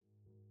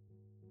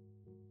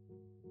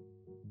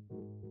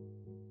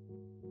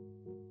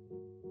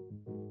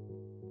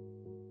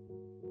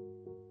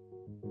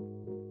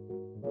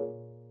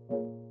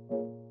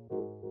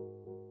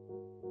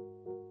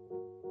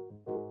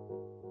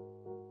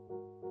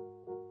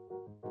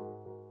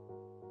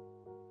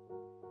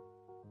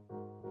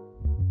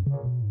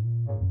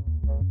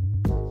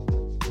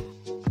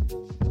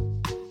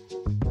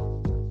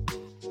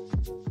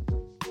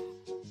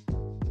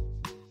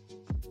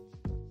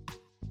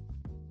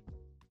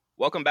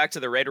Welcome back to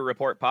the Raider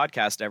Report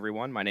podcast,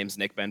 everyone. My name is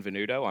Nick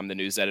Benvenuto. I'm the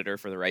news editor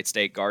for the Wright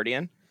State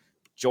Guardian.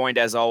 Joined,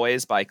 as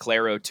always, by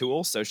Claire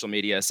O'Toole, social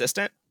media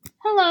assistant.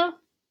 Hello.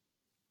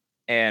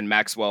 And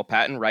Maxwell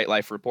Patton, Right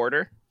Life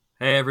reporter.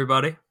 Hey,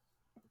 everybody.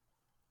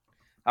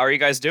 How are you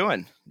guys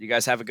doing? You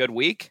guys have a good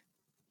week?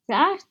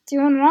 Yeah,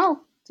 doing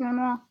well.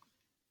 How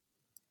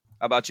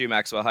about you,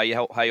 Maxwell? How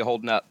you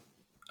holding up?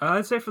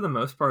 I'd say for the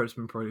most part, it's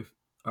been pretty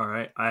all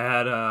right. I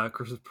had a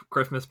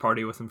Christmas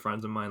party with some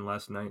friends of mine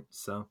last night,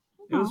 so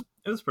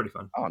it was pretty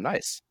fun. Oh,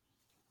 nice.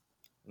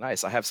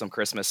 I have some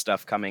Christmas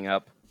stuff coming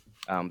up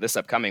this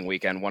upcoming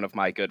weekend. One of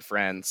my good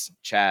friends,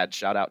 Chad,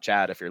 shout out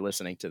Chad if you're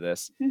listening to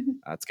this.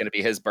 It's going to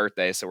be his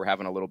birthday, so we're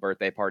having a little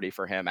birthday party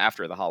for him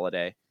after the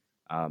holiday.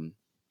 But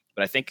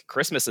I think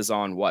Christmas is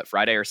on what,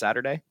 Friday or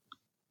Saturday?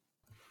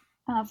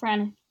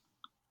 Friday.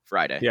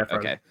 Friday. Yeah, Friday.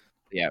 Okay.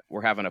 Yeah,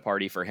 we're having a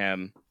party for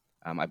him.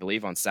 I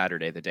believe on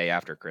Saturday, the day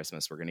after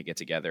Christmas, we're going to get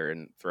together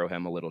and throw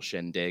him a little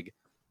shindig.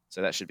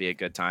 So that should be a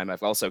good time.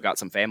 I've also got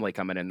some family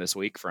coming in this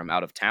week from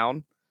out of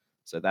town.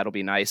 So that'll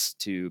be nice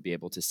to be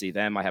able to see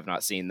them. I have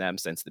not seen them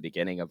since the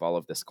beginning of all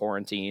of this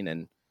quarantine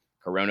and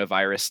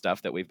coronavirus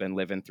stuff that we've been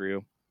living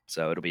through.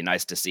 So it'll be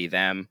nice to see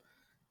them.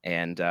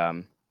 And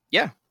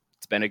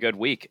it's been a good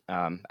week.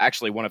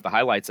 Actually, one of the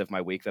highlights of my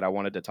week that I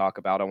wanted to talk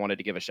about, I wanted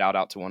to give a shout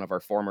out to one of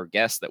our former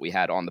guests that we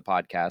had on the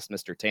podcast,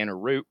 Mr. Tanner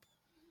Roop.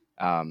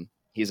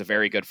 He's a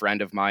very good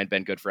friend of mine,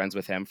 been good friends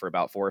with him for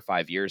about 4 or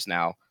 5 years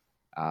now.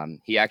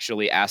 He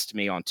actually asked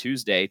me on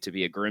Tuesday to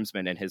be a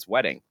groomsman in his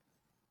wedding.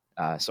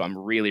 So I'm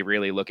really,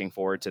 really looking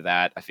forward to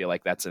that. I feel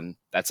like that's an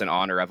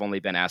honor. I've only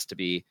been asked to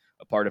be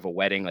a part of a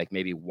wedding like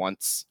maybe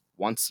once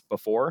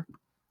before.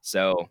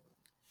 So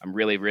I'm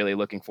really, really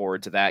looking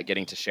forward to that,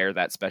 getting to share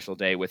that special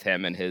day with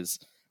him and his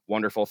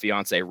wonderful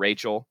fiance,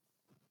 Rachel.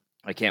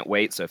 I can't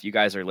wait. So if you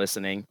guys are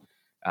listening,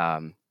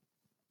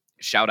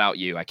 shout out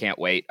you. I can't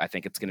wait. I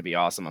think it's going to be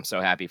awesome. I'm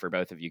so happy for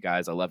both of you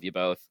guys. I love you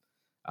both.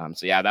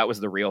 So yeah, that was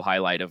the real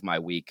highlight of my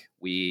week.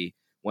 We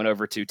went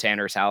over to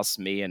Tanner's house,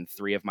 me and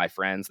 3 of my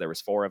friends. There was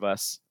 4 of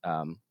us,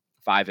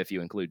 5 if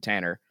you include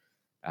Tanner.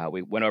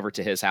 We went over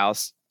to his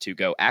house to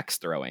go axe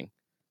throwing.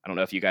 I don't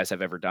know if you guys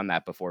have ever done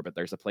that before, but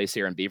there's a place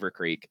here in Beaver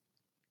Creek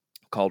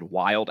called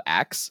Wild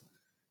Axe.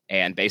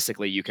 And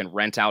basically you can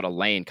rent out a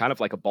lane, kind of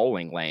like a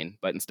bowling lane,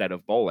 but instead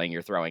of bowling,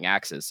 you're throwing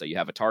axes. So you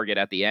have a target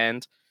at the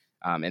end,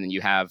 and then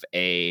you have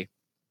an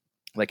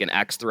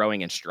axe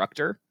throwing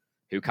instructor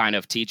who kind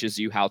of teaches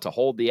you how to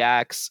hold the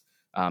axe,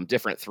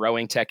 different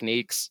throwing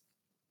techniques,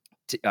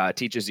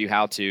 teaches you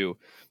how to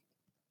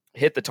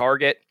hit the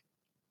target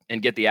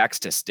and get the axe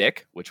to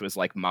stick, which was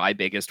like my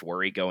biggest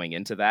worry going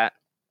into that.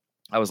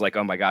 I was like,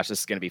 oh my gosh, this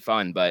is going to be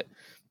fun. But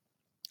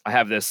I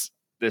have this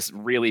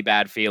really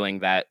bad feeling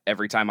that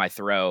every time I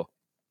throw,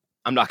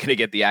 I'm not going to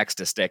get the axe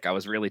to stick. I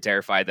was really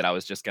terrified that I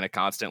was just going to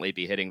constantly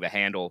be hitting the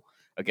handle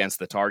against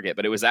the target,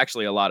 but it was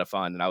actually a lot of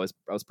fun. And I was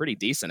pretty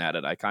decent at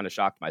it. I kind of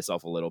shocked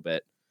myself a little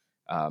bit.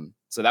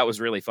 So that was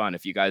really fun.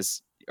 If you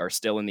guys are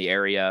still in the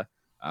area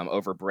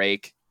over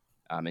break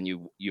and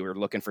you are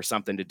looking for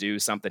something to do,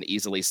 something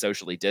easily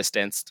socially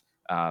distanced,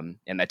 and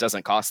that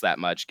doesn't cost that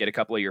much, get a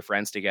couple of your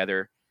friends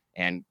together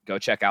and go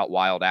check out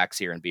Wild Axe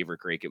here in Beaver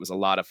Creek. It was a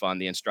lot of fun.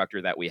 The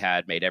instructor that we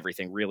had made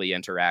everything really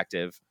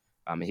interactive.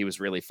 He was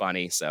really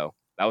funny. So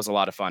that was a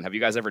lot of fun. Have you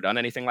guys ever done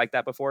anything like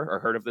that before or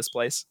heard of this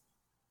place?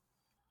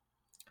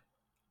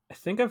 I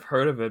think I've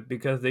heard of it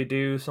because they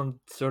do some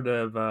sort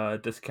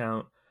of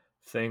discount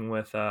thing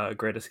with a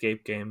Great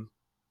Escape game,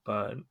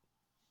 but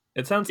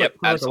it sounds like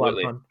a lot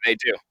of fun. They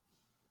do.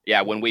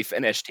 Yeah, when we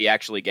finished, he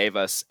actually gave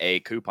us a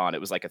coupon. It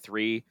was like I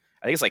think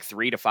it's like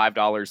 $3 to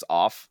 $5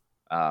 off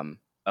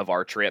of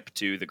our trip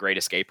to the Great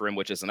Escape Room,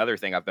 which is another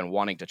thing I've been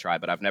wanting to try,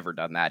 but I've never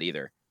done that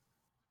either.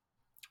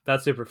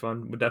 That's super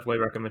fun. Would definitely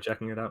recommend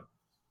checking it out.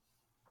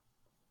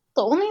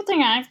 The only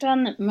thing I've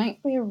done that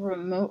might be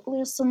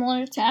remotely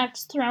similar to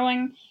axe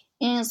throwing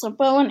is a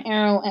bow and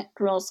arrow at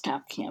Girl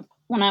Scout camp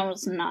when I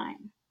was 9.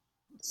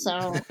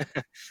 So,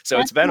 so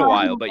it's been a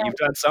while, but you've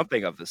done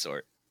something of the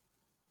sort.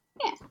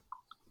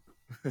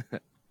 Yeah.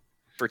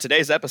 For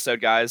today's episode,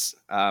 guys,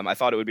 I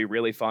thought it would be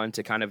really fun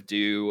to kind of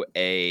do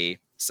a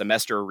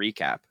semester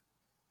recap.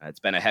 It's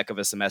been a heck of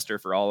a semester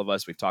for all of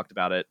us. We've talked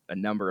about it a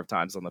number of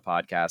times on the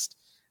podcast,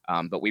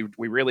 but we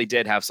really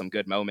did have some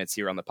good moments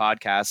here on the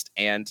podcast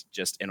and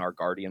just in our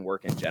Guardian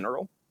work in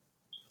general.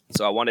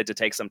 So I wanted to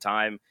take some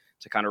time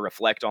to kind of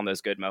reflect on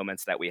those good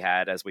moments that we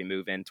had as we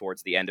move in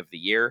towards the end of the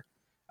year.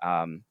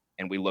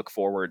 And we look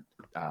forward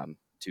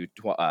to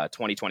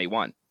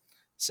 2021.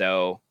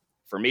 So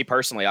for me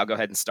personally, I'll go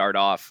ahead and start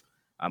off.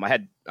 I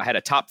had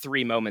a top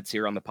 3 moments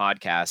here on the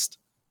podcast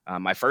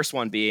My first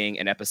one being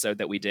an episode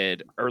that we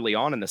did early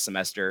on in the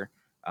semester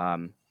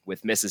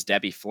with Mrs.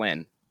 Debbie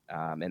Flynn,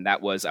 and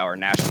that was our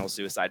National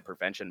Suicide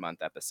Prevention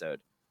Month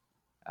episode.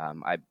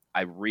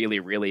 I really,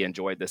 really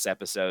enjoyed this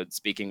episode,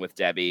 speaking with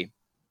Debbie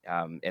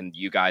and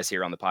you guys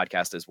here on the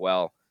podcast as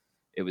well.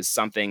 It was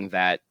something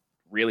that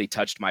really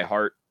touched my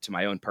heart to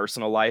my own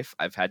personal life.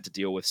 I've had to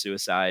deal with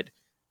suicide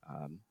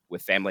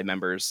with family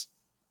members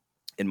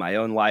in my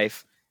own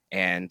life,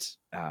 and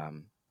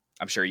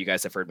I'm sure you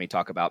guys have heard me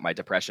talk about my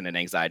depression and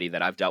anxiety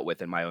that I've dealt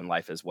with in my own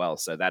life as well.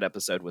 So that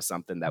episode was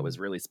something that was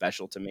really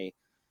special to me.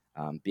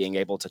 Being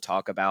able to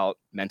talk about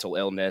mental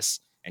illness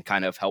and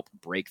kind of help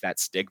break that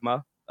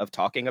stigma of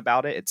talking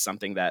about it. It's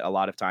something that a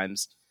lot of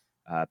times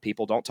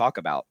people don't talk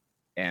about.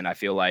 And I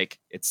feel like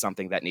it's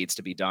something that needs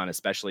to be done,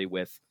 especially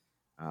with,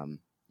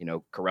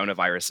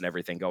 coronavirus and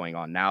everything going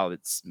on now.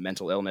 It's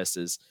mental illness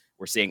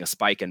we're seeing a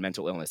spike in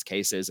mental illness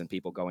cases and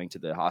people going to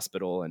the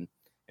hospital and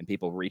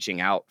people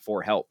reaching out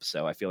for help.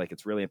 So I feel like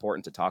it's really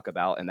important to talk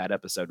about. And that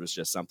episode was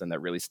just something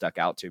that really stuck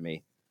out to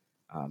me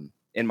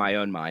in my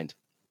own mind.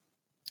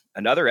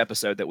 Another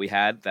episode that we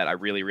had that I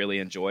really, really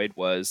enjoyed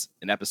was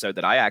an episode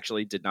that I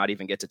actually did not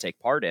even get to take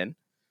part in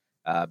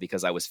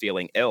because I was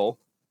feeling ill.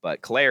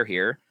 But Claire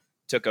here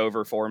took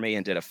over for me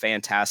and did a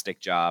fantastic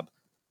job.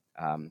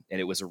 And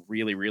it was a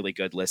really, really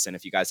good listen.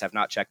 If you guys have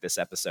not checked this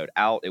episode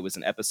out, it was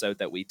an episode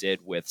that we did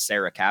with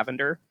Sarah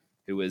Cavender,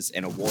 who is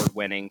an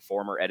award-winning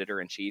former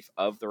editor-in-chief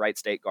of the Wright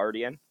State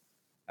Guardian.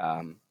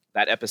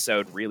 That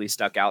episode really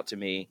stuck out to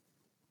me.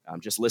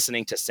 Just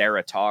listening to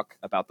Sarah talk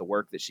about the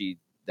work that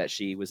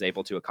she was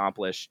able to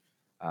accomplish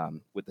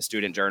with the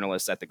student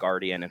journalists at the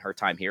Guardian and her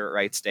time here at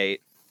Wright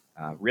State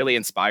really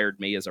inspired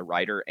me as a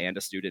writer and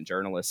a student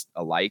journalist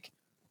alike.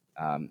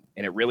 And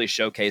it really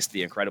showcased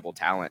the incredible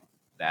talent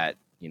that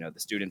the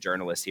student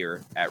journalists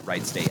here at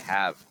Wright State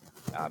have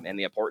and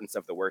the importance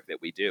of the work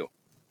that we do.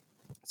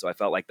 So I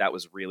felt like that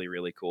was really,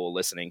 really cool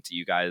listening to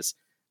you guys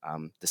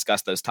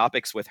discuss those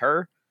topics with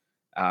her.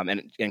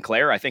 And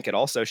Claire, I think it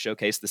also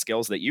showcased the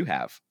skills that you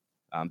have.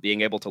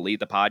 Being able to lead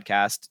the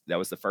podcast, that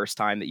was the first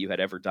time that you had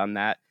ever done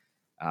that.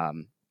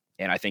 And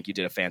I think you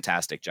did a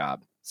fantastic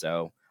job.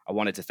 So I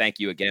wanted to thank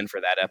you again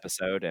for that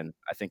episode, and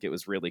I think it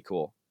was really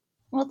cool.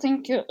 Well,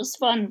 thank you. It was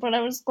fun, but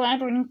I was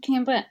glad when you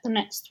came back the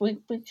next week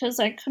because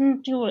I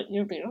couldn't do what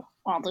you do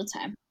all the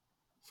time.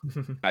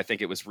 I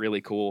think it was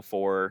really cool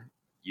for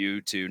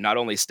you to not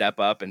only step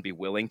up and be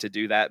willing to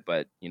do that,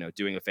 but,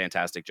 doing a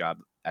fantastic job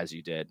as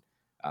you did.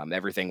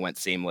 Everything went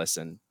seamless,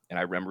 and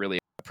I'm really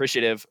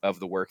appreciative of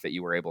the work that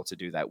you were able to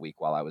do that week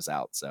while I was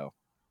out. So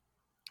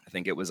I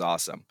think it was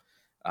awesome.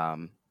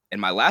 And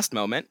my last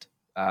moment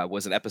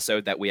was an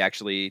episode that we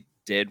actually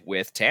did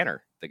with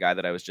Tanner, the guy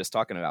that I was just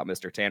talking about,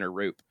 Mr. Tanner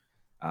Roop,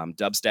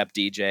 dubstep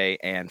DJ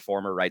and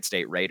former Wright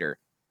State Raider.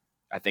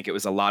 I think it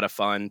was a lot of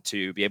fun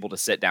to be able to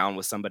sit down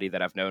with somebody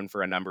that I've known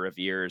for a number of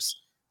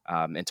years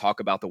and talk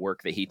about the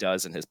work that he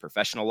does in his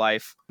professional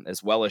life,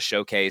 as well as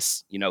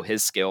showcase,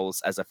 his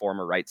skills as a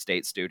former Wright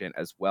State student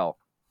as well.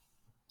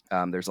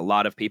 There's a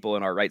lot of people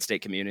in our Wright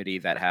State community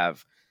that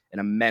have an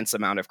immense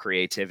amount of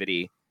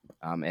creativity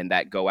and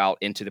that go out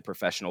into the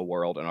professional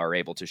world and are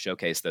able to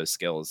showcase those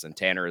skills. And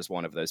Tanner is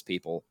one of those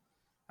people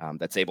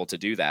that's able to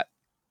do that.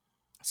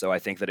 So I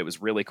think that it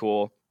was really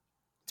cool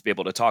to be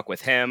able to talk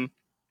with him,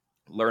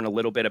 learn a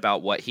little bit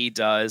about what he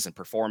does and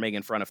performing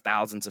in front of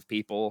thousands of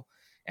people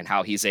and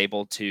how he's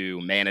able to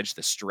manage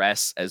the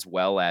stress as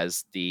well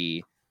as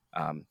the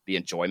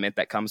enjoyment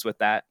that comes with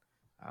that.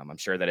 I'm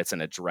sure that it's an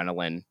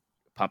adrenaline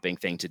pumping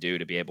thing to do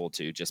to be able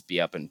to just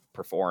be up and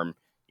perform,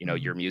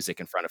 your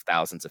music in front of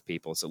thousands of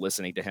people. So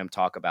listening to him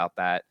talk about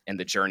that and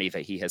the journey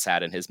that he has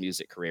had in his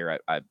music career,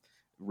 I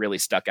really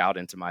stuck out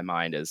into my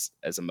mind as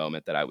a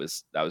moment that I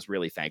was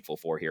really thankful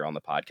for here on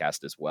the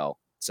podcast as well.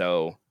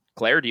 So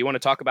Claire, do you want to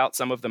talk about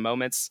some of the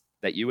moments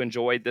that you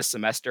enjoyed this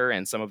semester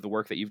and some of the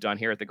work that you've done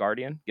here at the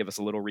Guardian? Give us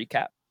a little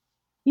recap.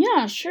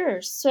 Yeah, sure.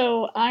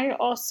 So I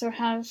also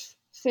have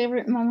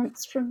favorite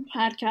moments from the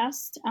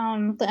podcast.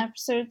 The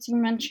episodes you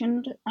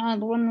mentioned,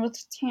 the one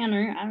with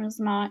Tanner, I was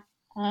not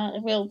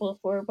available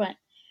for, but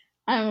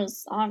I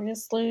was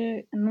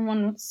obviously in the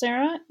one with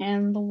Sarah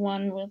and the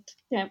one with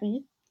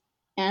Debbie,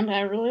 and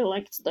I really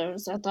liked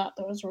those. I thought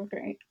those were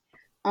great.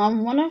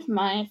 One of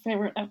my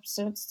favorite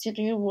episodes to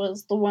do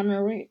was the one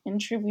where we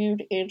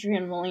interviewed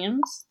Adrian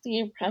Williams,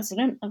 the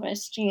president of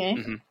SGA.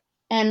 Mm-hmm.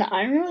 And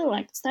I really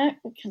liked that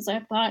because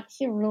I thought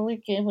he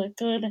really gave a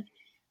good,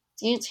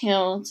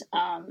 detailed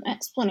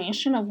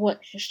explanation of what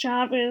his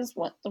job is,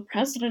 what the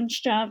president's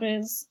job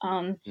is.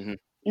 Mm-hmm.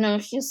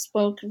 He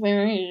spoke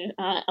very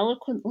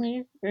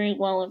eloquently, very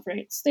well of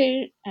Wright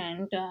State,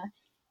 and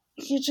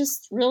he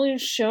just really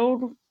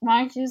showed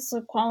why he's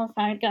a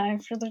qualified guy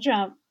for the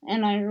job.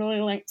 And I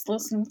really liked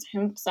listening to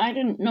him because I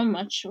didn't know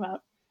much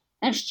about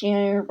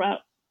SGA or about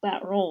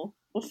that role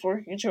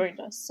before he joined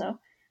us. So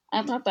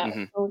I thought that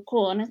was really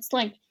cool. And it's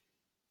like,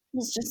 he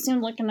just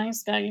seemed like a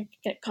nice guy you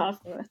could get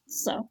coffee with.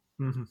 So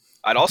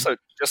I'd also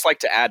just like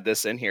to add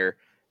this in here.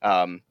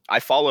 I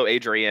follow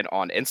Adrian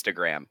on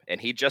Instagram,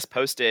 and he just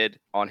posted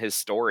on his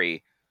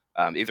story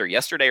either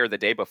yesterday or the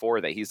day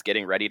before that he's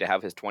getting ready to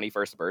have his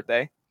 21st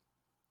birthday,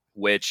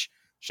 which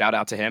shout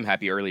out to him.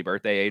 Happy early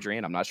birthday,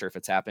 Adrian. I'm not sure if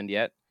it's happened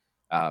yet.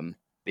 But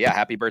yeah,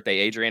 happy birthday,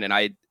 Adrian. And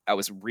I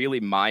was really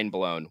mind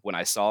blown when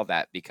I saw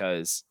that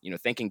because,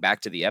 thinking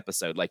back to the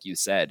episode, like you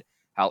said,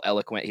 how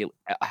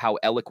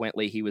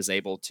eloquently he was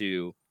able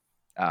to,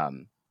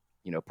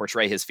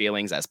 portray his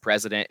feelings as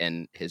president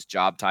and his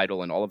job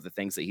title and all of the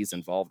things that he's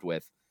involved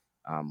with.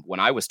 When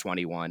I was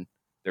 21,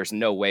 there's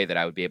no way that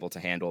I would be able to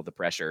handle the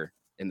pressure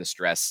and the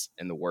stress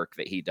and the work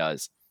that he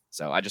does.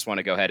 So I just want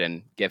to go ahead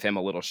and give him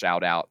a little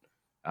shout out,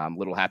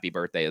 little happy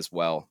birthday as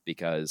well,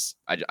 because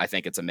I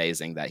think it's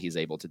amazing that he's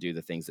able to do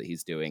the things that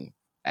he's doing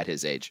at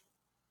his age.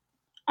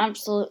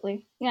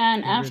 Absolutely. Yeah,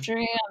 and after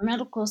a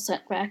medical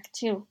setback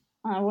too,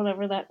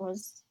 whatever that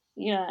was.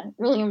 Yeah,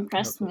 really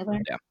impressed me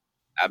there. Yeah,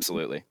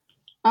 absolutely.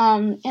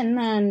 And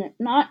then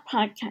not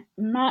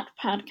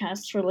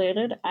podcast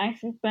related,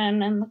 I've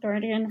been in The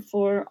Guardian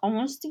for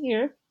almost a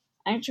year.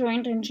 I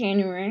joined in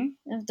January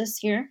of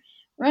this year,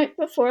 right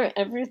before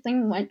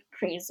everything went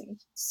crazy.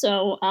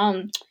 So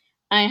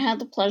I had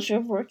the pleasure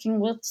of working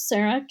with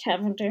Sarah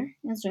Cavender,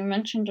 as we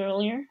mentioned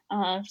earlier,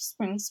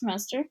 spring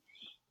semester.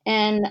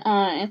 And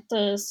at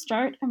the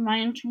start of my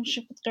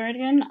internship with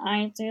Guardian,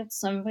 I did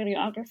some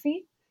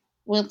videography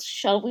with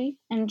Shelby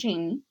and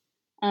Jamie.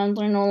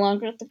 They're no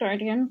longer at the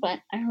Guardian, but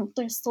I hope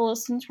they still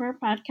listen to our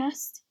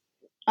podcast.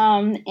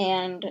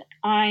 And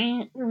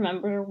I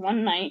remember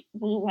one night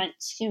we went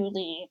to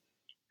the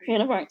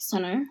Creative Arts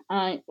Center.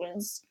 It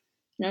was,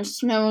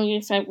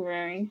 snowy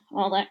February,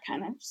 all that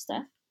kind of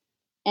stuff.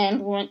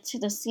 And we went to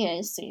the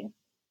CAC.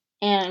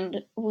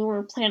 And we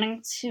were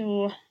planning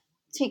to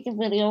take a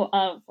video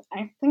of,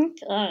 I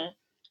think, a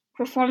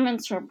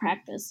performance or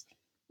practice.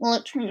 Well,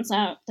 it turns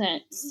out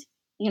that,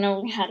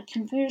 we had a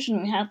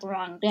confusion. We had the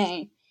wrong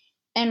day.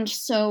 And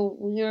so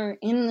we were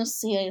in the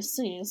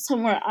CAC,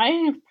 somewhere I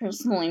had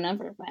personally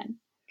never been.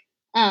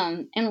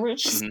 And we're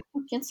just,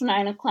 it's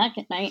 9 o'clock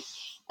at night,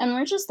 and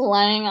we're just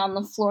lying on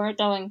the floor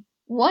going,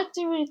 what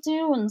do we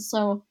do? And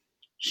so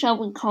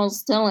Shelby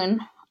calls Dylan,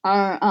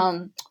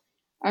 our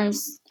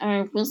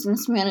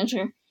business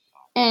manager,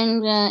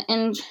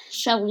 and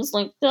Shelby's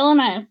like, Dylan,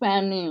 I have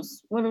bad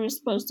news. What are we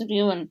supposed to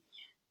do? And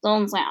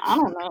Dylan's like, I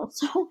don't know.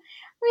 So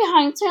we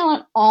hightail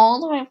it all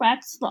the way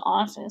back to the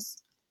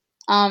office.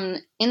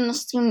 In the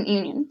student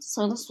union.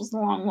 So this was a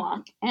long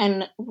walk,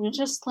 and we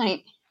just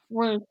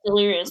were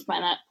delirious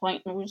by that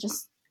point, and we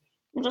just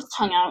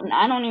hung out, and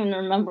I don't even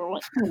remember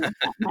what came up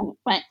that night,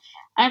 but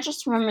I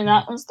just remember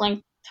that was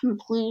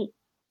complete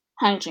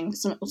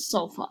hijinks, and it was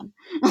so fun.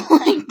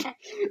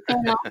 It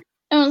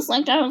was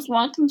like I was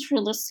walking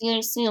through the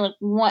CAC,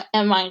 what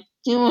am I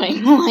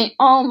doing?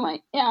 Oh my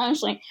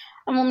gosh, I've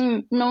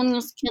only known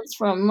these kids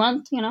for a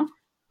month, It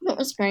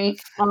was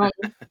great.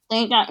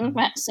 They got me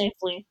back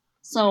safely.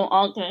 So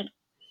all good.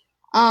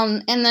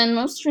 And then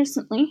most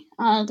recently,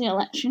 the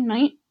election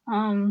night,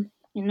 in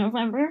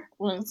November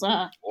was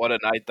what a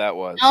night that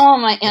was. Oh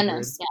my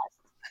goodness,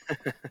 yes.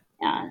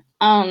 Yeah.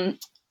 And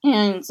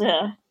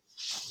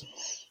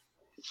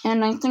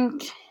I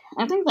think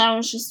that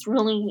was just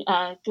really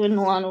good in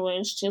a lot of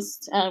ways,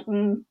 just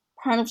being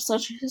part of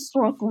such a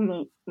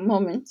historical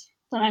moment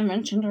that I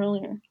mentioned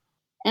earlier.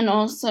 And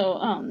also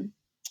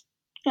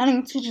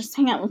getting to just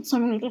hang out with so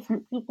many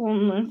different people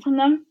and learn from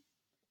them.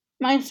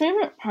 My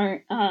favorite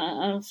part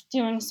of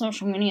doing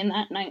social media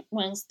that night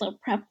was the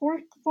prep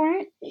work for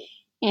it,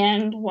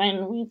 and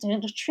when we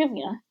did a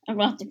trivia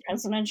about the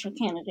presidential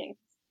candidates.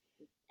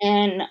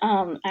 And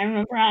I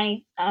remember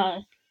I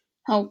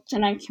helped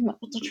and I came up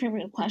with the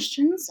trivia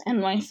questions,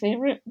 and my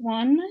favorite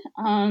one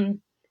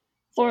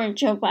for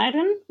Joe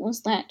Biden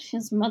was that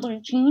his mother,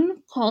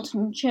 Jean, called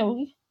him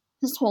Joey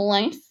her whole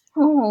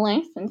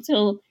life,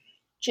 until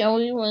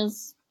Joey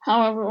was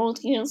however old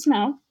he is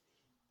now.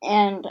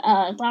 And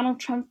Donald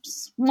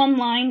Trump's one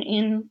line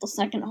in the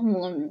second Home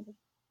Alone movie.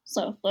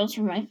 So those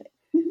were my favorite.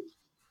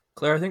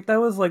 Claire, I think that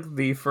was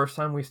the first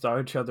time we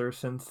saw each other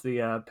since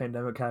the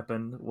pandemic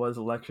happened was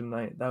election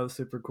night. That was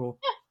super cool.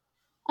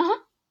 Yeah.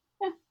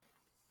 Yeah.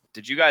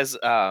 Did you guys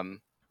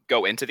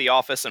go into the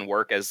office and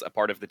work as a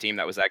part of the team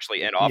that was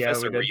actually in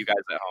office, or were you guys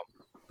at home?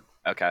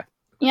 Okay.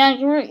 Yeah,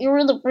 you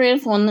were the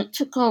brave one that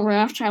took over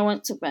after I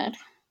went to bed.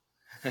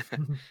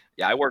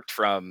 Yeah, I worked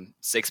from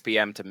 6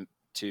 p.m.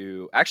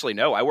 to actually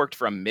no, I worked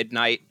from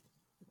midnight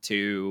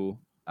to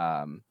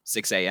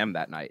 6 a.m.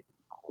 that night.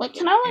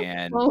 Can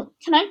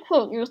I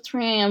quote your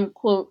 3 a.m.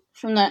 quote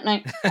from that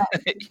night?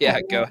 Yeah,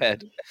 go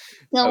ahead.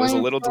 I was a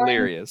little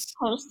delirious.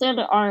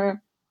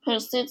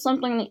 Posted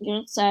something that you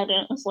had said,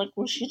 and it was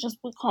we should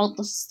just be called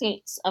the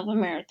States of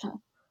America.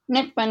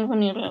 Nick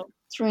Benvenuto,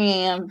 3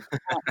 a.m.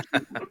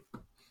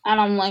 And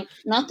I'm like,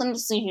 nothing to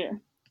see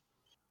here.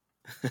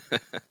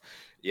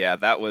 Yeah,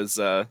 that was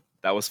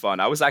fun.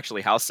 I was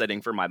actually house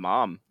sitting for my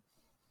mom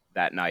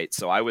that night,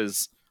 so I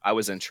was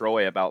in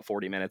Troy, about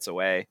 40 minutes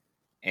away,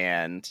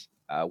 and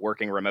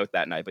working remote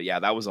that night. But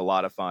yeah, that was a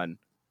lot of fun.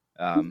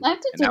 And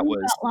that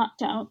was got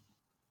locked out.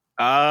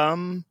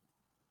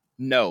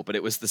 No, but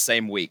it was the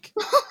same week.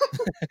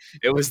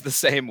 It was the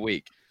same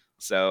week.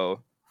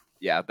 So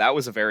yeah, that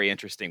was a very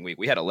interesting week.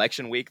 We had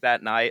election week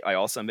that night. I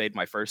also made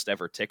my first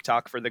ever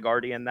TikTok for The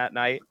Guardian that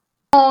night.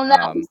 Oh,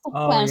 that was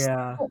the best.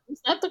 Yeah.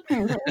 Was that the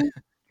cranberry?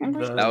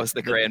 That was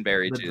the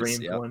cranberry the juice.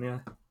 Dreams one, yeah.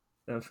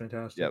 That was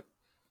fantastic. Yep.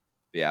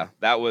 Yeah,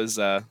 that was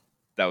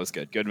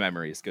good. Good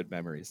memories. Good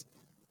memories.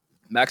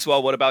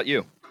 Maxwell, what about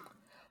you?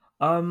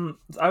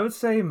 I would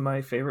say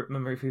my favorite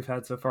memories we've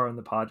had so far on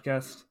the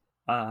podcast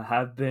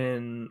have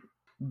been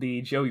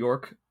the Joe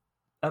York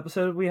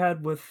episode we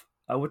had with,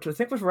 which I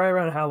think was right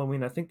around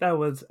Halloween. I think that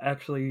was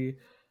actually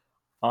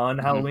on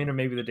Halloween or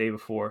maybe the day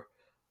before,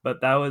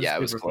 but that was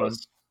super fun.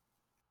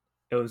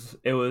 It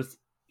was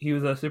he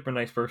was a super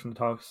nice person to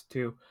talk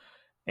to,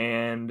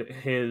 and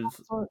his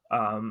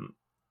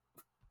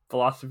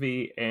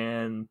philosophy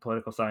and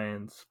political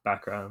science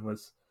background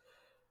was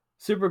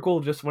super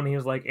cool. Just when he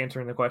was like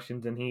answering the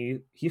questions, and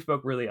he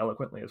spoke really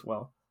eloquently as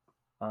well,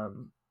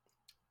 and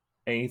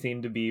he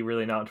seemed to be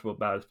really knowledgeable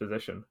about his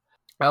position.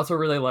 I also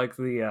really liked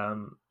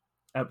the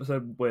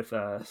episode with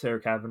Sarah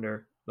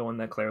Cavender, the one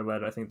that Claire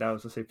led. I think that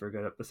was a super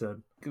good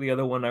episode. The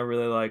other one I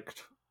really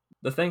liked,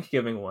 the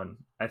Thanksgiving one.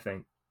 I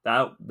think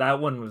that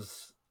one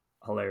was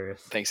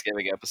hilarious.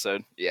 Thanksgiving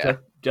episode, yeah.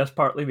 Just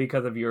partly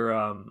because of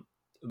your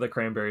the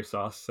cranberry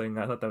sauce thing.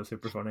 I thought that was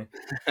super funny.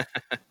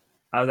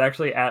 I was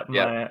actually at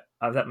my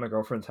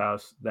girlfriend's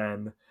house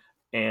then,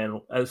 and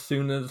as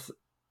soon as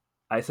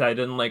I said I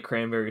didn't like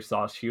cranberry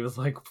sauce, she was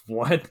like,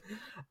 "What?"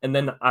 And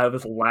then I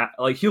was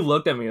like, he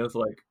looked at me and was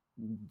like,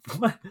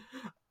 "What?"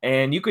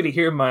 And you could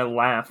hear my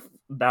laugh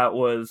that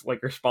was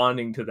like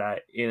responding to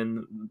that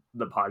in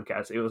the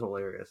podcast. It was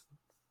hilarious.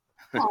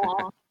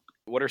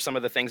 What are some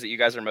of the things that you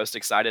guys are most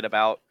excited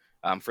about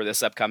for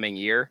this upcoming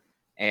year?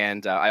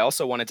 And I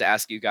also wanted to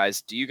ask you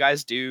guys, do you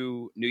guys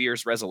do New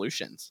Year's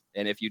resolutions?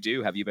 And if you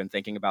do, have you been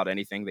thinking about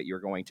anything that you're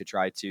going to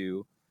try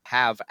to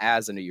have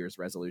as a New Year's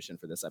resolution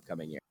for this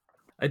upcoming year?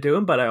 I do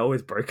them, but I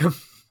always break them.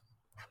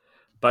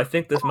 But I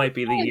think this might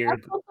be the year.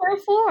 That's what they're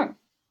for.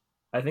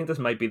 I think this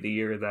might be the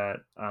year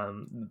that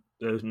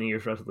those New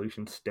Year's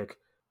resolutions stick.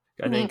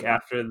 I think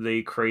after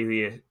the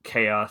crazy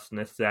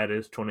chaosness that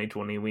is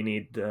 2020, we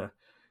need to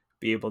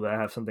be able to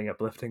have something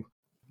uplifting.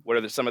 What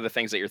are some of the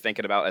things that you're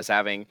thinking about as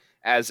having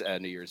as a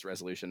New Year's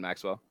resolution,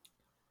 Maxwell?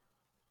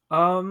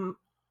 I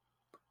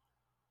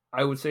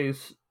would say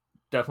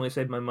definitely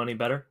save my money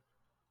better,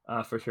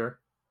 for sure.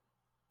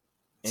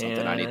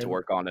 Something I need to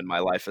work on in my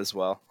life as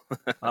well.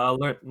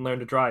 learn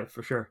to drive,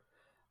 for sure.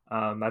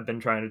 I've been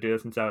trying to do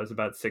this since I was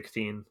about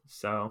 16,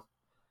 so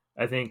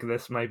I think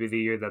this might be the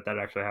year that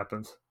actually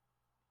happens.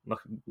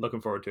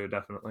 Looking forward to it,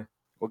 definitely.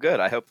 Well, good.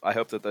 I hope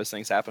that those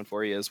things happen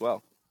for you as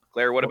well.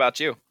 Claire, what about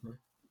you?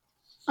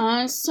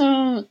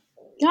 So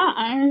yeah,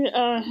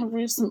 I have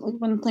recently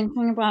been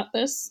thinking about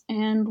this,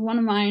 and one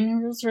of my New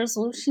Year's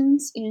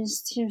resolutions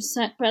is to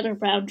set better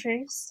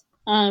boundaries,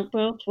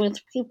 both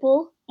with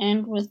people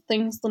and with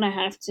things that I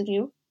have to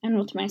do, and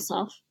with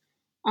myself.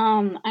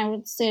 I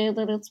would say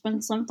that it's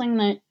been something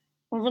that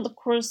over the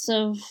course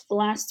of the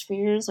last few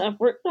years I've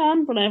worked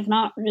on, but I've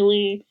not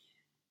really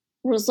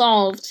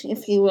resolved,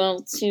 if you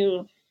will,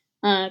 to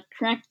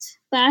correct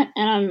that.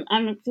 And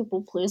I'm a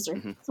people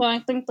pleaser, so I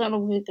think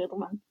that'll be a good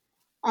one.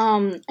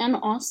 And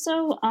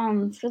also,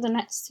 for the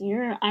next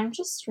year, or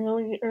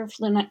for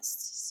the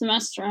next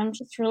semester, I'm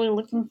just really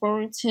looking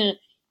forward to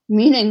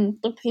meeting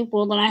the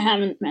people that I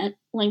haven't met,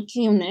 like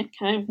you, Nick.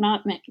 I've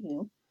not met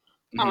you.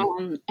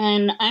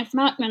 And I've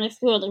not met a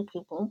few other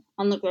people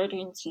on the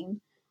Guardian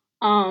team.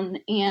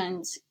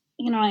 And,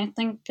 I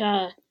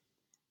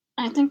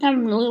think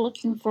I'm really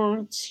looking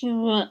forward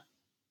to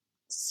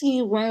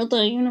see where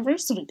the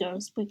university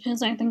goes,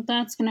 because I think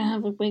that's going to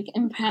have a big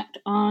impact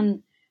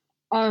on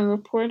our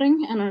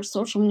reporting and our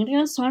social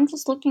media. So I'm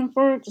just looking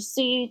forward to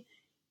see,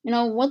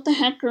 what the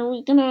heck are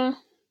we gonna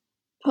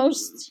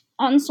post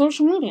on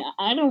social media?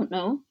 I don't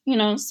know,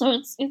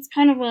 so it's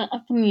kind of a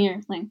up in the air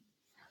thing.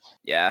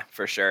 Yeah,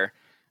 for sure.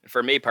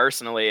 For me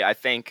personally, I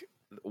think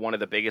one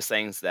of the biggest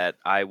things that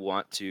I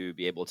want to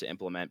be able to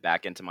implement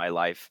back into my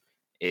life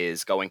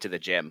is going to the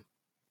gym.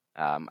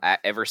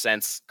 Ever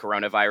since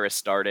coronavirus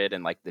started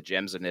and like the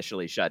gyms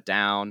initially shut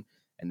down,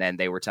 and then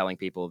they were telling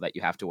people that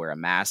you have to wear a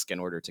mask in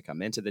order to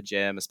come into the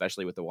gym,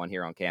 especially with the one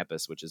here on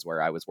campus, which is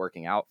where I was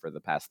working out for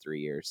the past 3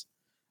 years.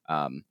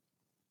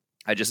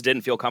 I just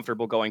didn't feel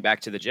comfortable going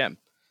back to the gym.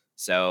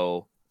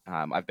 So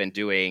I've been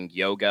doing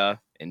yoga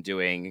and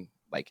doing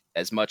like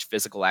as much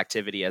physical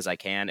activity as I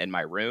can in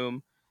my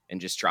room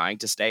and just trying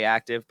to stay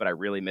active. But I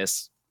really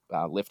miss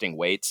lifting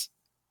weights,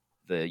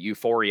 the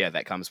euphoria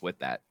that comes with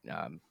that.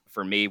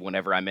 For me,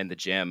 whenever I'm in the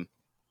gym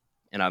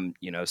and I'm,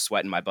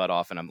 sweating my butt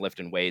off and I'm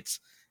lifting weights,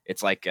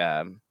 it's like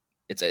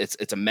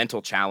it's a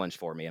mental challenge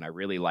for me, and I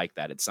really like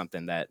that. It's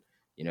something that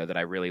that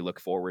I really look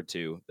forward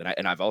to.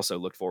 And I've also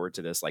looked forward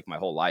to this like my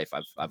whole life.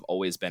 I've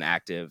always been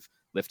active,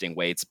 lifting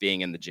weights,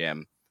 being in the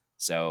gym.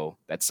 So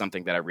that's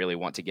something that I really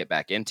want to get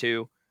back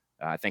into.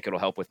 I think it'll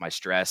help with my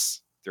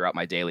stress throughout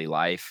my daily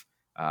life,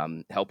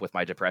 help with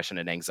my depression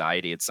and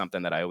anxiety. It's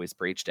something that I always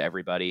preach to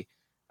everybody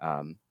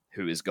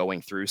who is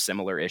going through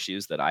similar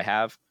issues that I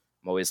have.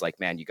 I'm always like,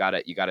 man, you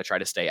gotta try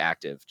to stay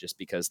active, just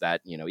because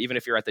that, even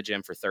if you're at the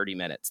gym for 30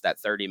 minutes, that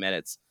 30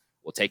 minutes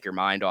will take your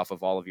mind off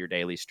of all of your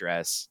daily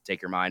stress,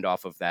 take your mind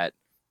off of that,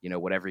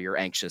 whatever you're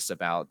anxious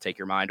about, take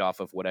your mind off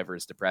of whatever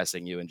is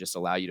depressing you, and just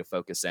allow you to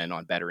focus in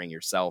on bettering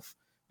yourself,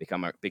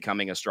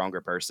 becoming a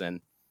stronger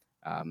person.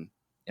 And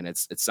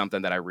it's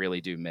something that I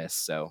really do miss.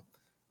 So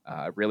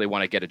I really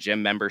want to get a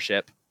gym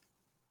membership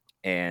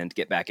and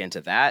get back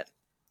into that,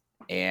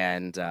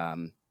 and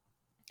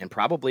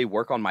probably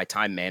work on my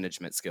time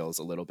management skills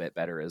a little bit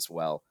better as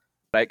well.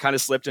 I kind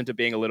of slipped into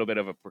being a little bit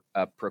of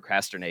a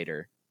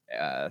procrastinator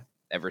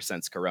ever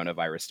since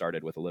coronavirus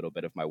started with a little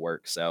bit of my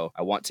work. So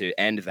I want to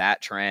end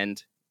that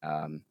trend,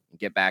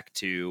 get back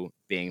to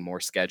being more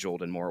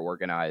scheduled and more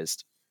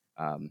organized,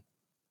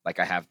 like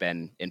I have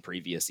been in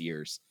previous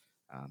years.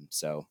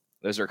 So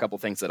those are a couple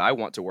things that I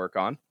want to work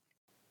on.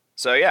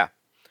 So yeah,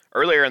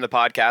 earlier in the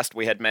podcast,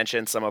 we had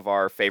mentioned some of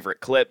our favorite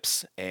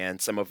clips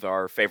and some of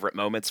our favorite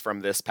moments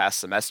from this past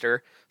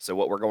semester. So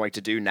what we're going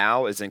to do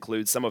now is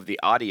include some of the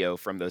audio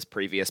from those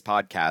previous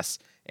podcasts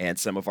and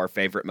some of our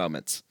favorite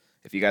moments.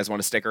 If you guys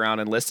want to stick around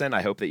and listen,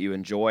 I hope that you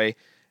enjoy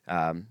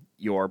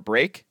your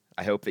break.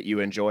 I hope that you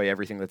enjoy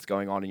everything that's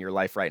going on in your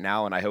life right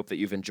now, and I hope that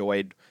you've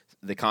enjoyed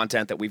the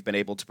content that we've been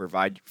able to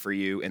provide for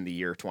you in the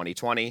year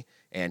 2020.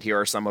 And here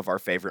are some of our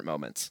favorite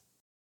moments.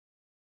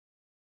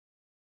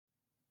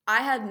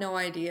 I had no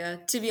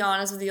idea, to be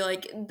honest with you,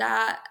 like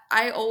that.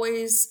 I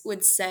always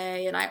would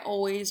say, and I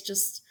always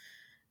just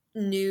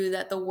knew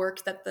that the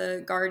work that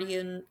the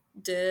Guardian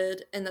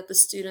did and that the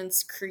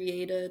students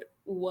created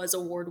was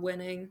award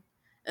winning,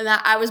 and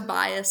that I was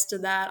biased to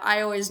that.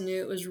 I always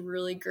knew it was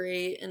really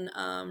great and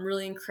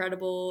really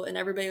incredible, and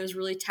everybody was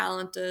really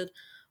talented.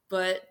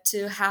 But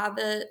to have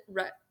it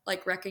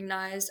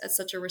recognized at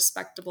such a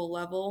respectable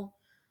level,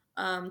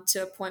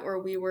 to a point where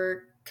we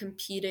were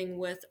competing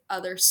with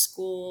other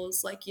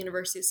schools like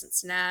University of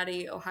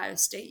Cincinnati, Ohio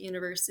State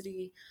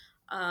University,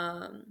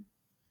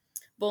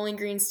 Bowling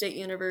Green State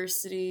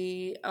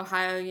University,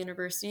 Ohio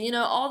University,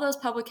 all those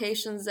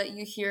publications that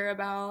you hear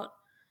about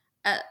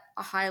at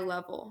a high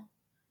level.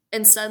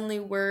 And suddenly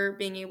we're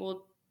being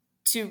able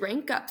to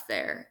rank up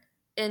there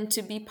and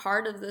to be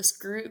part of this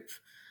group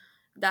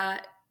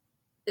that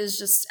is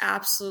just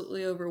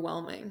absolutely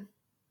overwhelming.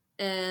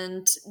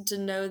 And to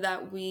know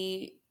that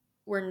we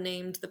were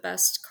named the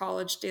best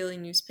college daily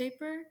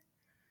newspaper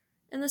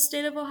in the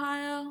state of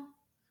Ohio,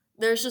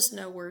 there's just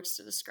no words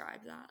to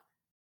describe that.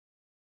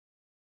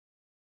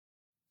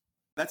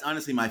 That's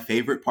honestly my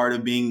favorite part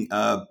of being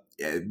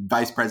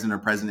vice president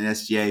or president at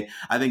SGA.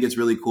 I think it's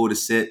really cool to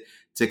sit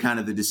to kind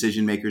of the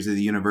decision makers of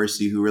the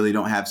university who really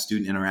don't have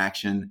student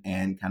interaction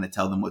and kind of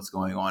tell them what's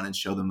going on and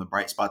show them the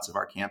bright spots of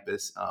our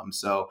campus.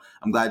 So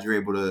I'm glad you're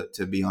able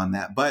to be on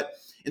that. But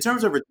in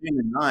terms of Retain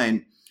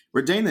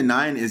the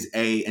Nine is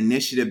a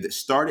initiative that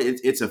started,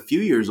 it's a few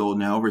years old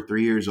now, over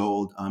 3 years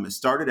old. It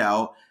started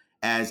out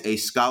as a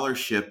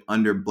scholarship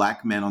under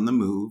Black Men on the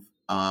Move.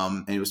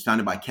 And it was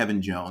founded by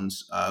Kevin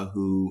Jones,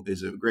 who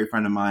is a great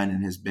friend of mine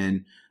and has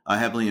been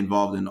heavily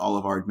involved in all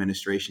of our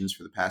administrations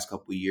for the past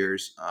couple of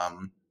years.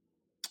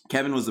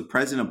 Kevin was the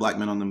president of Black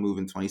Men on the Move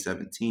in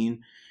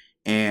 2017,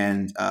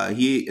 and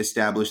he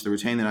established the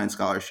Retain the Nine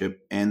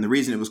Scholarship. And the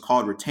reason it was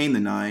called Retain the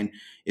Nine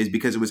is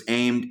because it was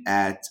aimed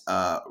at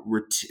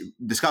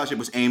the scholarship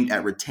was aimed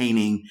at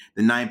retaining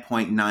the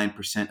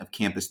 9.9% of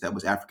campus that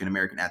was African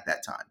American at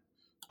that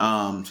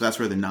time. So that's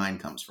where the 9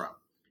 comes from.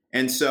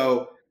 And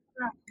so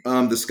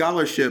the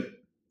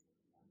scholarship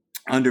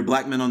under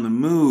Black Men on the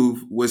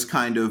Move was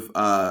kind of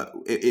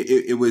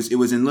it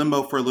was in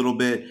limbo for a little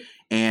bit,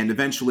 and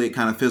eventually it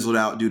kind of fizzled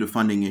out due to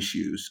funding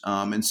issues.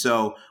 And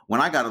so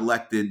when I got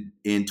elected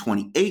in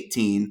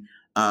 2018,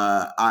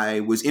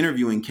 I was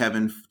interviewing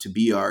Kevin to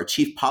be our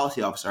chief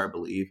policy officer, I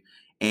believe,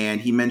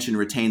 and he mentioned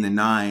Retain the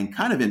Nine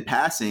kind of in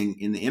passing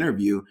in the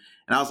interview,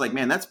 and I was like,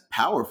 man, that's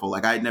powerful.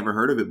 Like I had never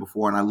heard of it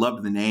before, and I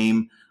loved the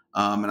name.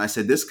 And I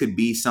said, this could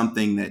be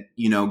something that,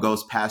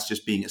 goes past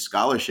just being a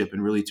scholarship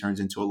and really turns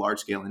into a large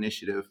scale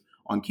initiative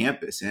on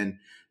campus. And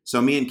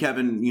so me and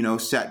Kevin,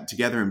 sat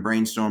together and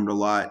brainstormed a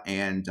lot.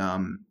 And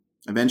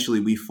eventually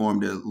we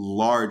formed a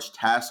large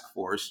task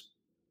force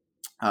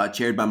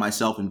chaired by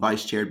myself and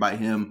vice chaired by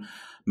him,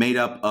 made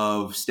up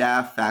of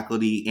staff,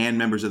 faculty, and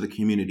members of the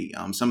community.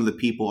 Some of the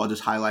people, I'll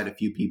just highlight a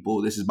few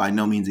people. This is by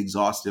no means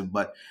exhaustive,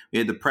 but we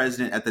had the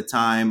president at the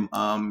time,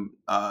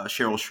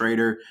 Cheryl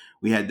Schrader.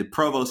 We had the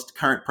provost,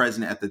 current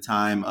president at the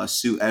time,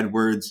 Sue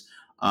Edwards.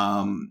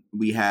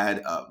 We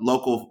had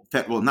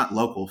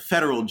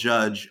federal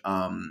judge,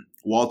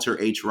 Walter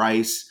H.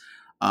 Rice,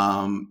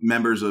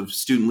 members of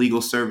Student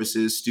Legal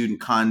Services, Student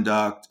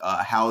Conduct,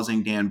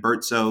 Housing, Dan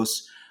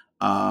Bertzos,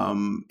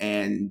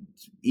 and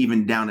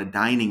even down to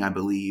dining, I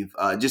believe.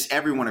 Just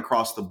everyone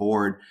across the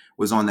board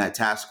was on that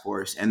task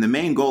force. And the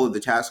main goal of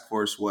the task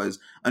force was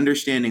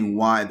understanding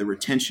why the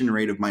retention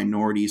rate of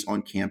minorities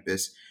on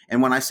campus.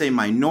 And when I say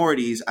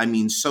minorities, I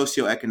mean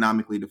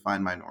socioeconomically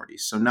defined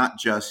minorities. So not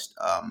just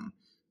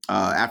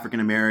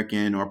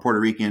African-American or Puerto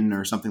Rican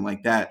or something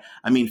like that.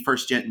 I mean,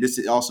 first gen,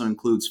 this also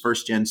includes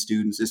first gen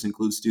students. This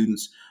includes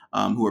students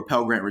who are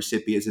Pell Grant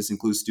recipients. This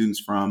includes students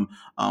from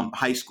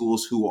high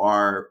schools who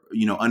are,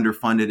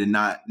 underfunded and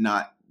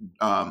not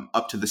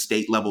up to the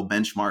state level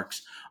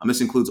benchmarks.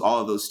 This includes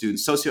all of those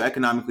students.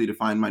 Socioeconomically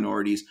defined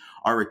minorities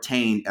are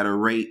retained at a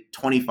rate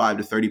 25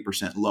 to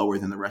 30% lower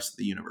than the rest of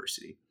the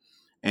university.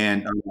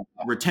 And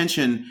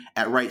retention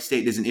at Wright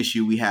State is an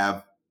issue we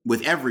have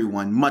with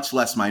everyone, much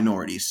less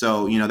minorities.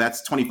 So,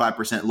 that's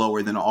 25%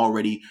 lower than an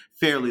already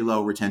fairly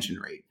low retention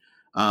rate.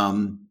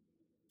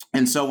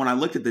 And so when I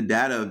looked at the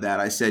data of that,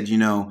 I said,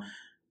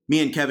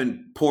 me and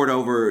Kevin poured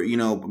over,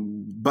 a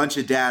bunch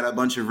of data, a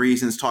bunch of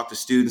reasons, talked to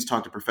students,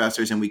 talked to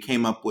professors, and we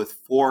came up with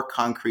 4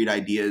 concrete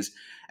ideas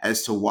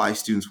as to why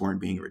students weren't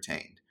being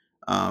retained.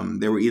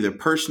 There were either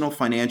personal,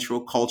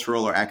 financial,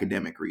 cultural, or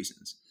academic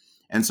reasons.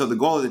 And so the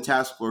goal of the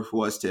task force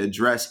was to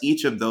address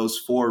each of those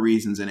 4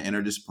 reasons in an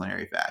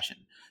interdisciplinary fashion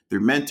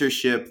through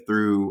mentorship,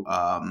 through,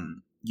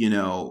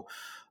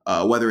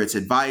 whether it's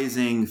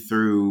advising,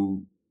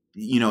 through,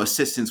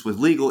 assistance with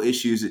legal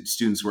issues that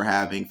students were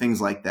having,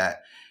 things like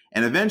that.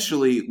 And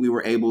eventually we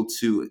were able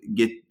to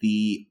get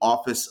the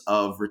Office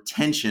of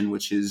Retention,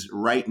 which is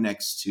right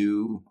next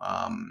to,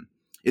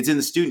 it's in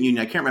the Student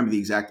Union. I can't remember the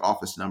exact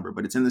office number,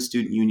 but it's in the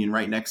Student Union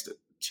right next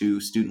to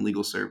Student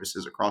Legal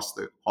Services across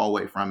the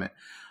hallway from it.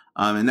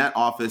 And that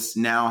office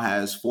now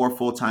has 4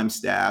 full-time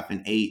staff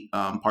and 8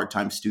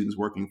 part-time students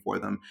working for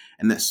them.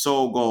 And the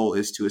sole goal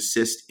is to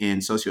assist in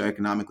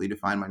socioeconomically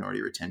defined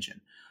minority retention.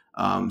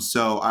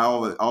 So I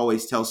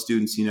always tell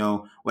students,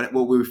 what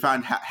we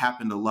found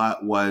happened a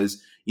lot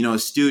was, a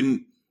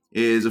student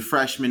is a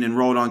freshman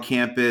enrolled on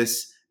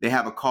campus. They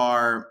have a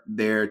car,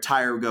 their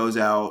tire goes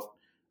out.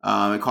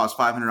 It costs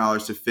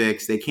 $500 to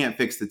fix. They can't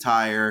fix the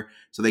tire,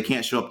 so they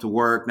can't show up to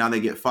work. Now they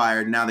get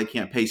fired. Now they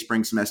can't pay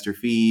spring semester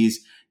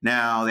fees.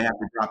 Now they have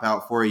to drop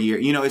out for a year.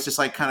 It's just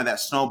like kind of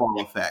that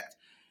snowball effect.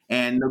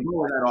 And the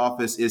goal of that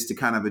office is to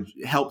kind of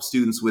help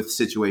students with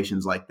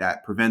situations like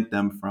that, prevent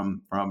them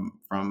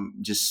from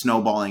just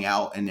snowballing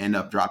out and end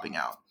up dropping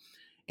out.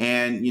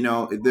 And,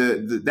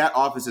 that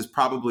office is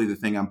probably the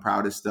thing I'm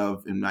proudest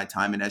of in my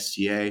time in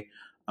SGA.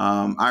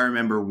 I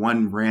remember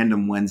one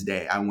random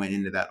Wednesday, I went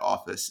into that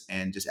office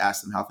and just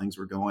asked them how things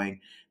were going.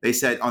 They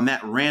said on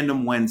that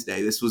random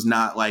Wednesday, this was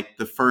not like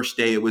the first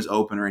day it was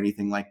open or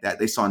anything like that.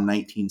 They saw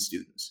 19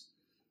 students.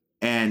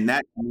 And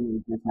that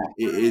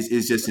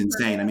is just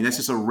insane. I mean, that's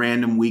just a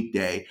random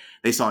weekday.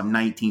 They saw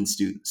 19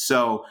 students.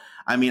 So,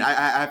 I mean, I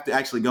have to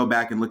actually go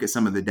back and look at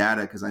some of the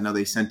data because I know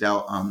they sent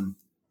out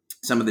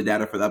some of the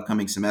data for the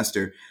upcoming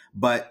semester.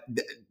 But,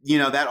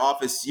 that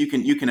office, you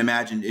can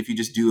imagine if you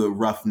just do a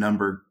rough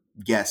number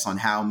guess on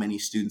how many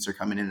students are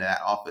coming into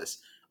that office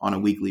on a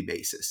weekly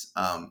basis.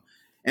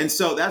 And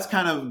so that's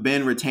kind of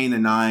been Retain the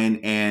 9.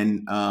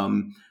 And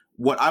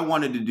what I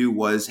wanted to do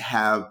was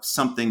have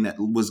something that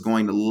was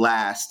going to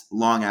last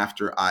long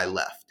after I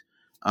left.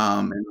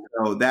 And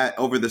so that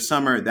over the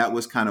summer, that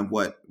was kind of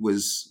what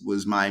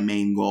was my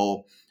main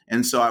goal.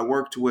 And so I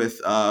worked with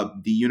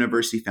the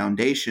University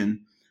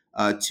Foundation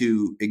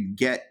to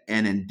get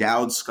an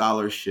endowed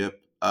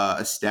scholarship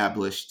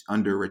established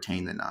under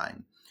Retain the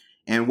 9.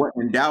 And what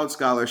endowed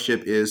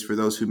scholarship is, for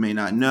those who may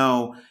not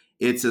know,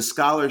 it's a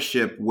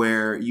scholarship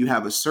where you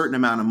have a certain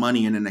amount of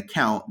money in an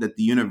account that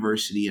the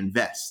university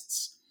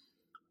invests.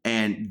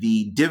 And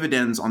the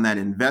dividends on that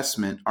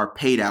investment are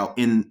paid out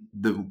in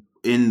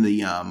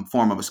the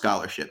form of a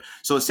scholarship.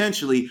 So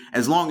essentially,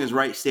 as long as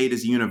Wright State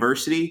is a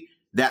university,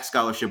 that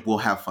scholarship will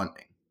have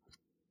funding.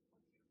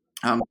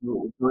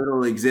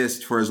 It'll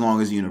exist for as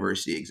long as the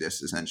university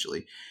exists,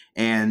 essentially.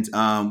 And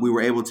we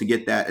were able to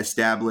get that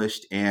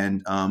established.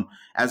 And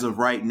as of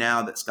right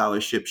now, that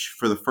scholarship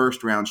for the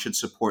first round should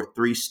support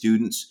 3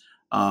 students.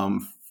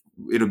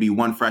 It'll be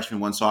 1 freshman,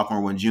 1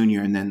 sophomore, 1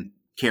 junior, and then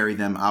carry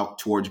them out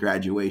towards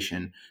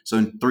graduation.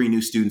 So 3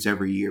 new students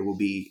every year will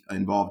be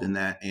involved in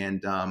that.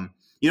 And,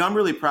 I'm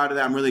really proud of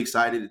that. I'm really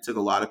excited. It took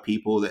a lot of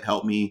people that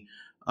helped me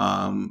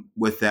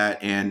with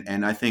that.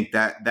 And I think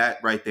that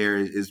right there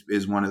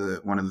is one of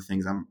the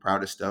things I'm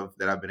proudest of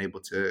that I've been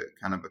able to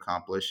kind of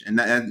accomplish, and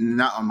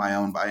not on my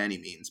own by any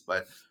means,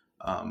 but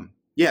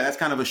that's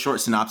kind of a short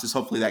synopsis.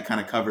 Hopefully that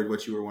kind of covered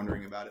what you were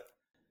wondering about it.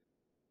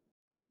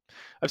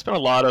 I've spent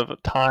a lot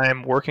of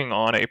time working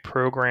on a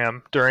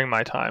program during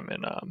my time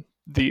in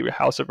the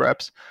House of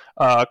Reps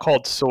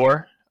called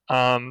SOAR.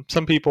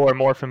 Some people are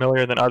more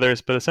familiar than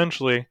others, but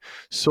essentially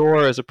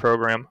SOAR is a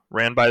program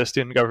ran by the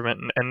student government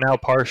and now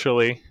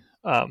partially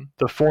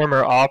the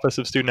former Office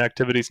of Student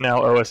Activities, now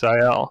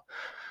OSIL,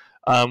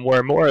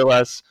 where more or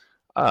less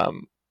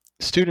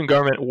student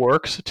government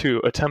works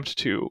to attempt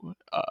to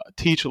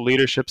teach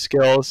leadership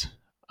skills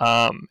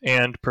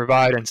and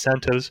provide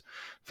incentives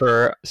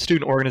for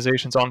student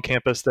organizations on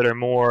campus that are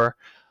more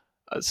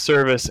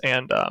service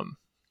and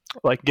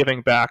like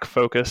giving back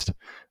focused,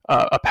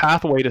 a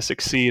pathway to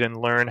succeed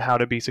and learn how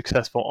to be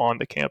successful on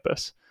the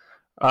campus.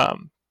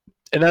 And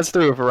that's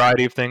through a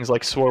variety of things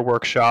like SOAR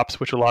workshops,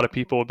 which a lot of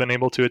people have been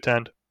able to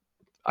attend.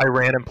 I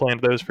ran and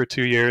planned those for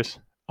 2 years,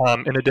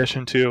 in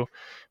addition to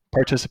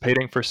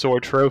participating for SOAR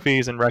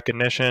trophies and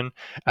recognition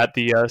at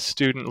the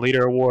Student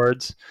Leader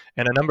Awards,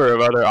 and a number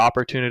of other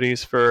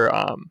opportunities for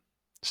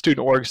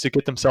student orgs to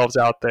get themselves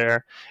out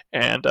there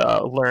and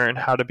learn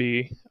how to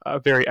be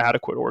very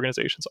adequate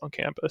organizations on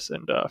campus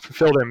and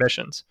fulfill their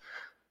missions.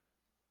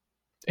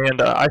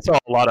 And I saw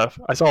a lot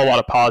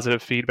of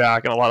positive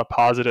feedback and a lot of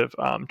positive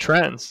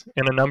trends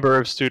in a number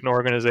of student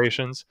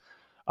organizations.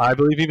 I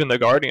believe even the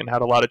Guardian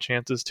had a lot of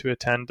chances to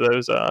attend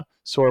those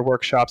SOAR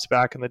workshops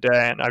back in the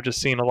day, and I've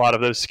just seen a lot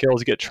of those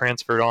skills get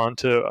transferred on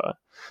to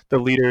the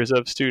leaders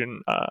of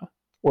student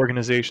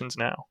organizations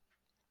now.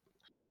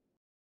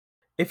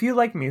 If you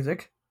like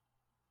music,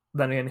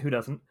 then again, who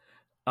doesn't?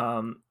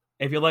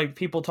 If you like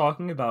people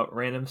talking about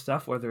random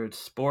stuff, whether it's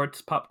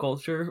sports, pop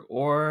culture,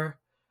 or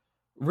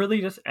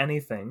really just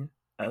anything,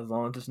 as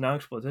long as it's not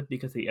explicit,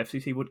 because the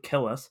FCC would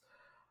kill us,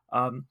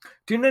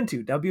 tune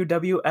into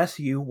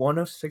WWSU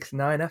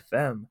 1069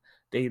 FM,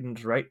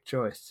 Dayton's right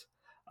choice,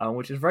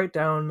 which is right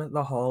down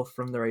the hall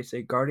from the Wright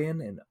State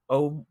Guardian and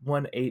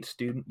 018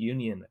 Student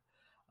Union.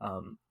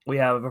 We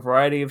have a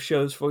variety of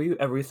shows for you,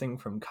 everything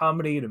from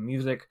comedy to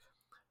music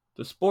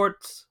to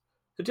sports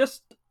to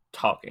just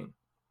talking.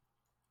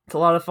 It's a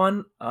lot of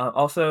fun.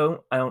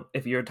 Also,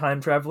 if you're a time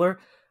traveler,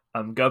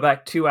 go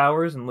back 2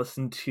 hours and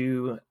listen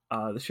to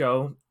the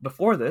show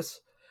before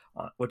this,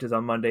 which is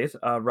on Mondays,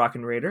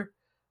 Rockin' Raider.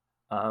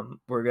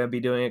 We're going to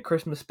be doing a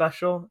Christmas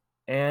special,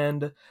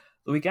 and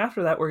the week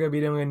after that, we're going to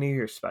be doing a New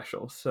Year's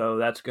special, so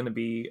that's going to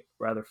be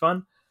rather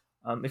fun.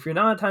 If you're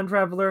not a time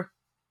traveler,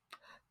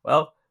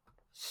 well,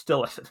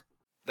 still listen.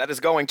 That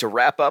is going to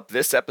wrap up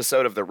this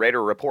episode of the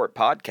Raider Report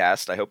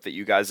podcast. I hope that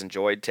you guys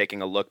enjoyed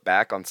taking a look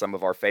back on some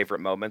of our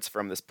favorite moments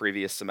from this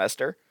previous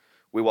semester.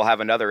 We will have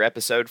another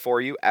episode for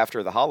you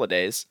after the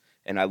holidays,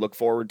 and I look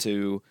forward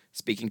to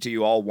speaking to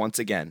you all once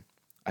again.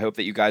 I hope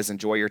that you guys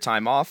enjoy your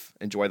time off,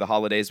 enjoy the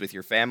holidays with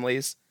your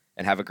families,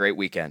 and have a great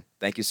weekend.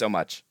 Thank you so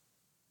much.